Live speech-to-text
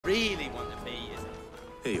really want to be, is it?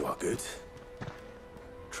 Here you are, good.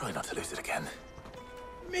 Try not to lose it again.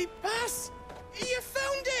 Me pass! You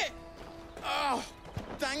found it! Oh,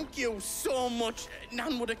 thank you so much.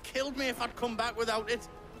 Nan would have killed me if I'd come back without it.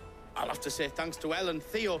 I'll have to say thanks to Elle and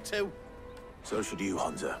Theo, too. So should you,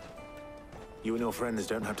 Hansa. You and your friends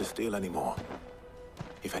don't have to steal anymore.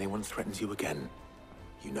 If anyone threatens you again,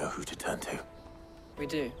 you know who to turn to. We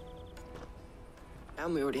do.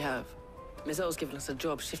 And we already have. Miss Elle's given us a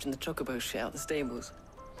job shifting the chocobo shit out the stables.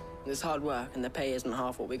 It's hard work, and the pay isn't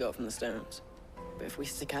half what we got from the stones. But if we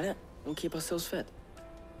stick at it, we'll keep ourselves fit.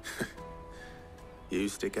 You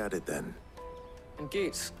stick at it, then. And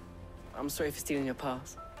Goots, I'm sorry for stealing your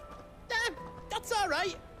pass. That's all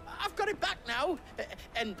right. I've got it back now.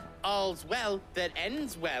 And all's well that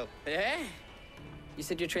ends well, eh? You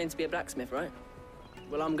said you're trained to be a blacksmith, right?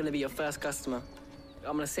 Well, I'm gonna be your first customer.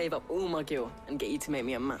 I'm gonna save up all my gil and get you to make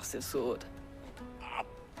me a massive sword.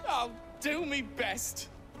 I'll do me best.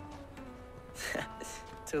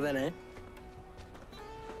 Till then, eh?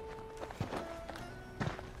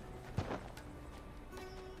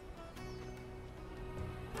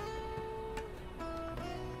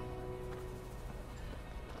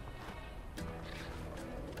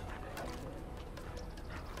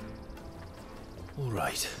 All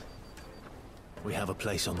right. We have a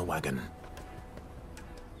place on the wagon.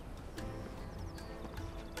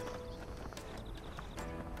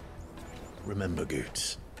 Remember,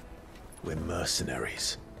 Goots, we're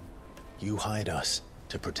mercenaries. You hired us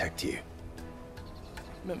to protect you.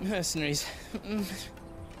 Mercenaries.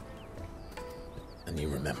 And you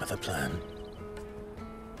remember the plan?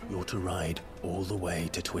 You're to ride all the way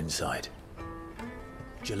to Twinside.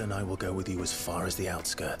 Jill and I will go with you as far as the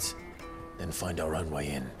outskirts, then find our own way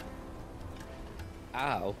in.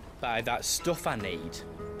 I'll buy that stuff I need.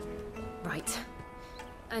 Right.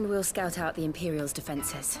 And we'll scout out the Imperial's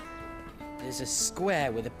defenses. There's a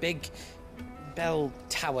square with a big bell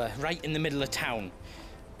tower right in the middle of town.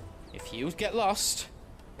 If you get lost,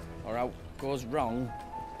 or out goes wrong,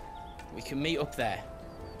 we can meet up there.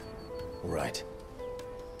 All right.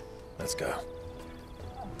 Let's go.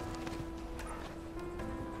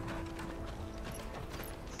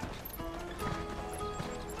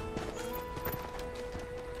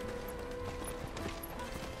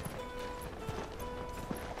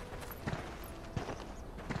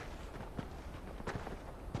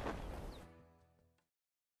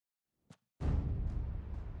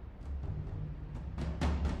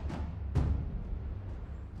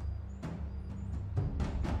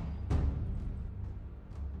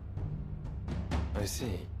 I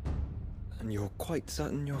see. And you're quite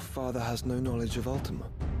certain your father has no knowledge of Ultima?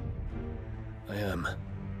 I am.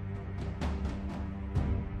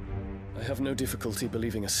 I have no difficulty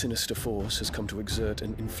believing a sinister force has come to exert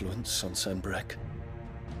an influence on Sanbreque.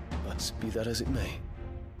 But be that as it may,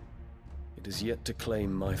 it is yet to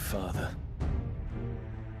claim my father.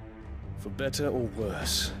 For better or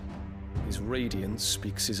worse, his radiance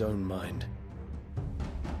speaks his own mind.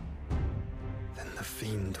 Then the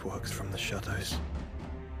fiend works from the shadows.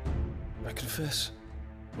 I confess,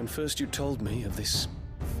 when first you told me of this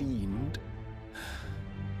fiend,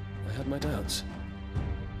 I had my doubts,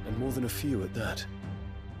 and more than a few at that.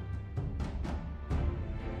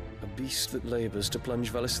 A beast that labors to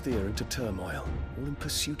plunge Valisthea into turmoil, all in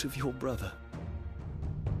pursuit of your brother.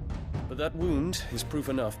 But that wound is proof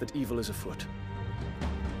enough that evil is afoot.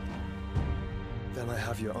 Then I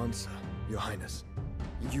have your answer, Your Highness.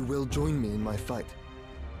 You will join me in my fight.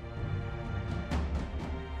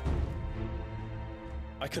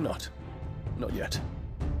 I cannot. Not yet.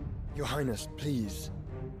 Your Highness, please.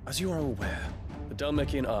 As you are aware, the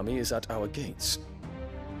Dhalmekian army is at our gates.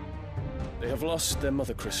 They have lost their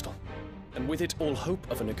Mothercrystal, and with it all hope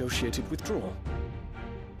of a negotiated withdrawal.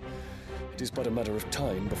 It is but a matter of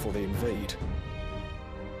time before they invade.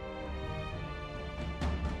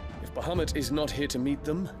 If Bahamut is not here to meet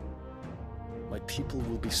them, my people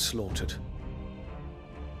will be slaughtered.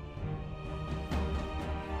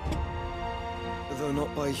 Though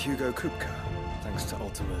not by Hugo Kupka, thanks to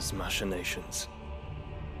Ultima's machinations.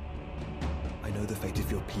 I know the fate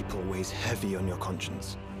of your people weighs heavy on your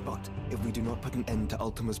conscience, but if we do not put an end to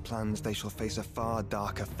Ultima's plans, they shall face a far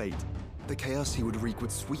darker fate. The chaos he would wreak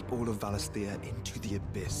would sweep all of Valisthea into the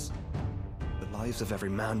abyss. The lives of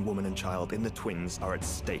every man, woman, and child in the Twins are at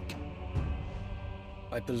stake.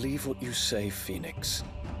 I believe what you say, Phoenix.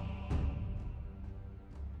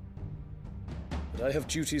 But I have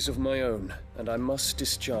duties of my own, and I must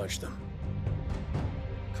discharge them.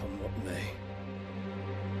 Come what may.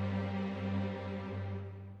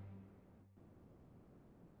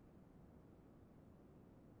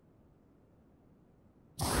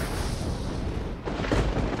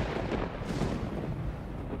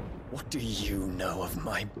 do you know of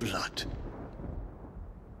my blood?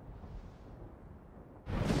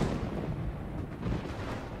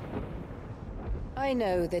 I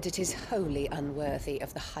know that it is wholly unworthy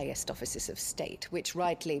of the highest offices of state, which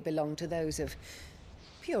rightly belong to those of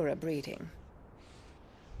purer breeding.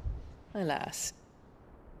 Alas.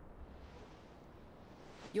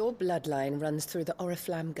 Your bloodline runs through the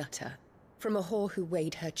Oriflamme gutter, from a whore who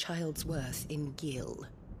weighed her child's worth in gill.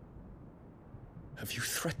 Have you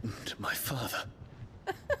threatened my father?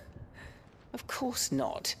 Of course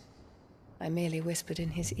not. I merely whispered in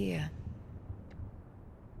his ear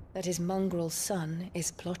that his mongrel son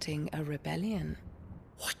is plotting a rebellion.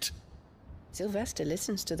 What? Sylvester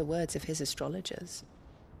listens to the words of his astrologers.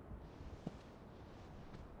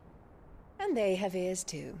 And they have ears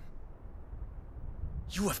too.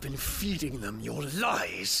 You have been feeding them your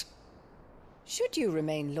lies! Should you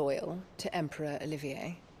remain loyal to Emperor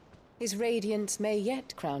Olivier, his radiance may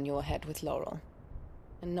yet crown your head with laurel,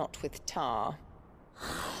 and not with tar.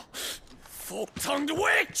 Fork-tongued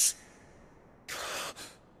witch!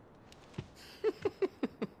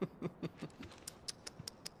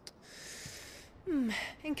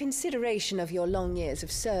 In consideration of your long years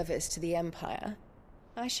of service to the Empire,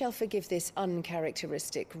 I shall forgive this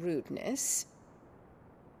uncharacteristic rudeness.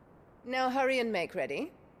 Now hurry and make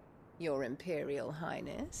ready, Your Imperial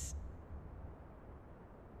Highness.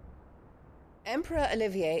 Emperor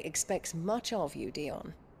Olivier expects much of you,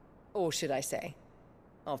 Dion. Or should I say,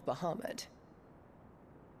 of Bahamut.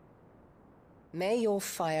 May your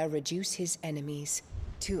fire reduce his enemies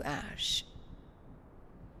to ash,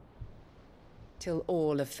 till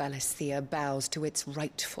all of Valisthea bows to its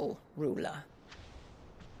rightful ruler.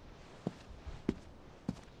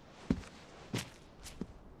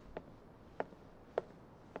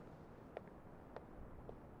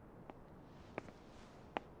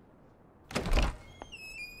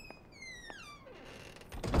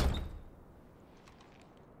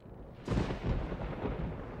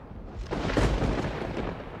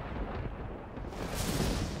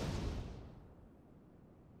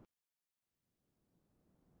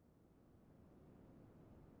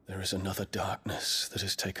 There is another darkness that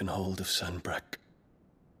has taken hold of Sanbreque.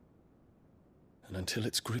 And until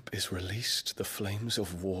its grip is released, the flames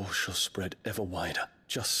of war shall spread ever wider,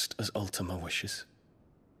 just as Ultima wishes.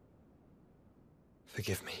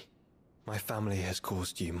 Forgive me. My family has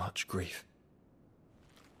caused you much grief.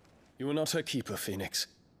 You are not her keeper, Phoenix.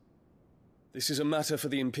 This is a matter for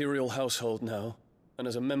the Imperial household now, and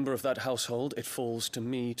as a member of that household, it falls to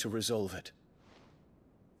me to resolve it.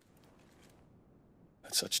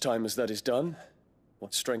 At such time as that is done,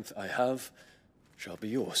 what strength I have shall be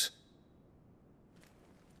yours.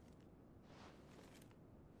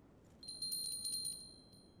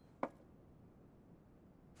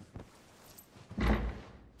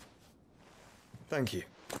 Thank you,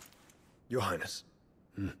 Your Highness.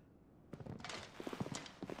 Let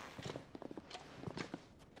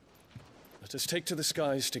us take to the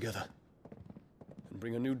skies together, and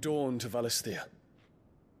bring a new dawn to Valisthea.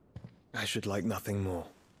 I should like nothing more.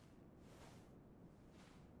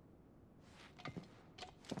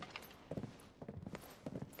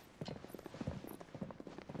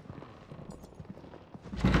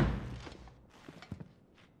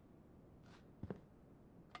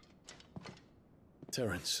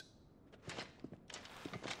 Terence.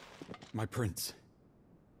 My prince.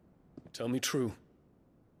 Tell me true.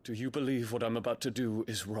 Do you believe what I'm about to do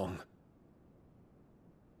is wrong?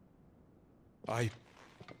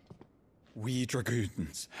 We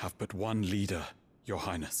dragoons have but one leader, Your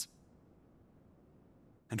Highness.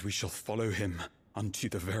 And we shall follow him unto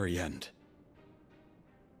the very end.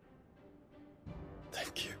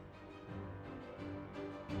 Thank you.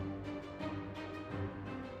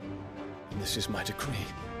 And this is my decree.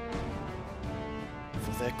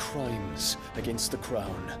 For their crimes against the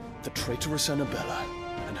crown, the traitorous Annabella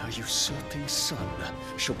and her usurping son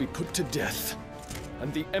shall be put to death,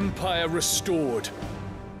 and the Empire restored